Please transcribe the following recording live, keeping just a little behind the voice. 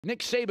Nick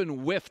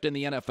Saban whiffed in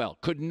the NFL,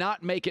 could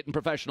not make it in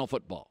professional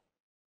football.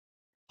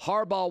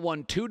 Harbaugh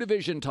won 2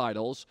 division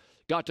titles,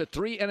 got to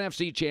 3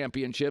 NFC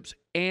championships,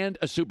 and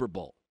a Super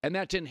Bowl. And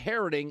that's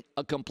inheriting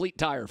a complete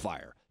tire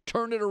fire.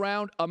 Turn it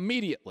around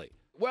immediately.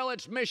 Well,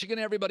 it's Michigan,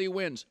 everybody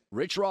wins.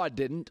 Rich Rod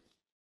didn't.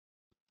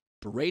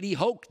 Brady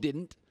Hoke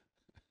didn't.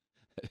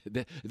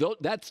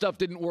 That stuff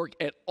didn't work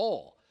at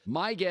all.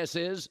 My guess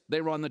is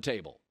they run the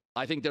table.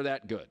 I think they're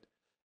that good.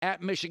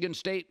 At Michigan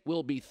State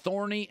will be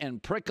thorny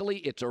and prickly.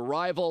 It's a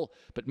rival.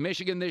 But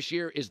Michigan this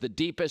year is the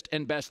deepest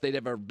and best they've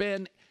ever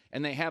been.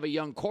 And they have a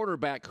young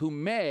quarterback who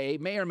may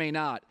or may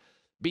not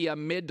be a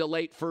mid to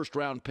late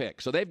first-round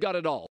pick. So they've got it all.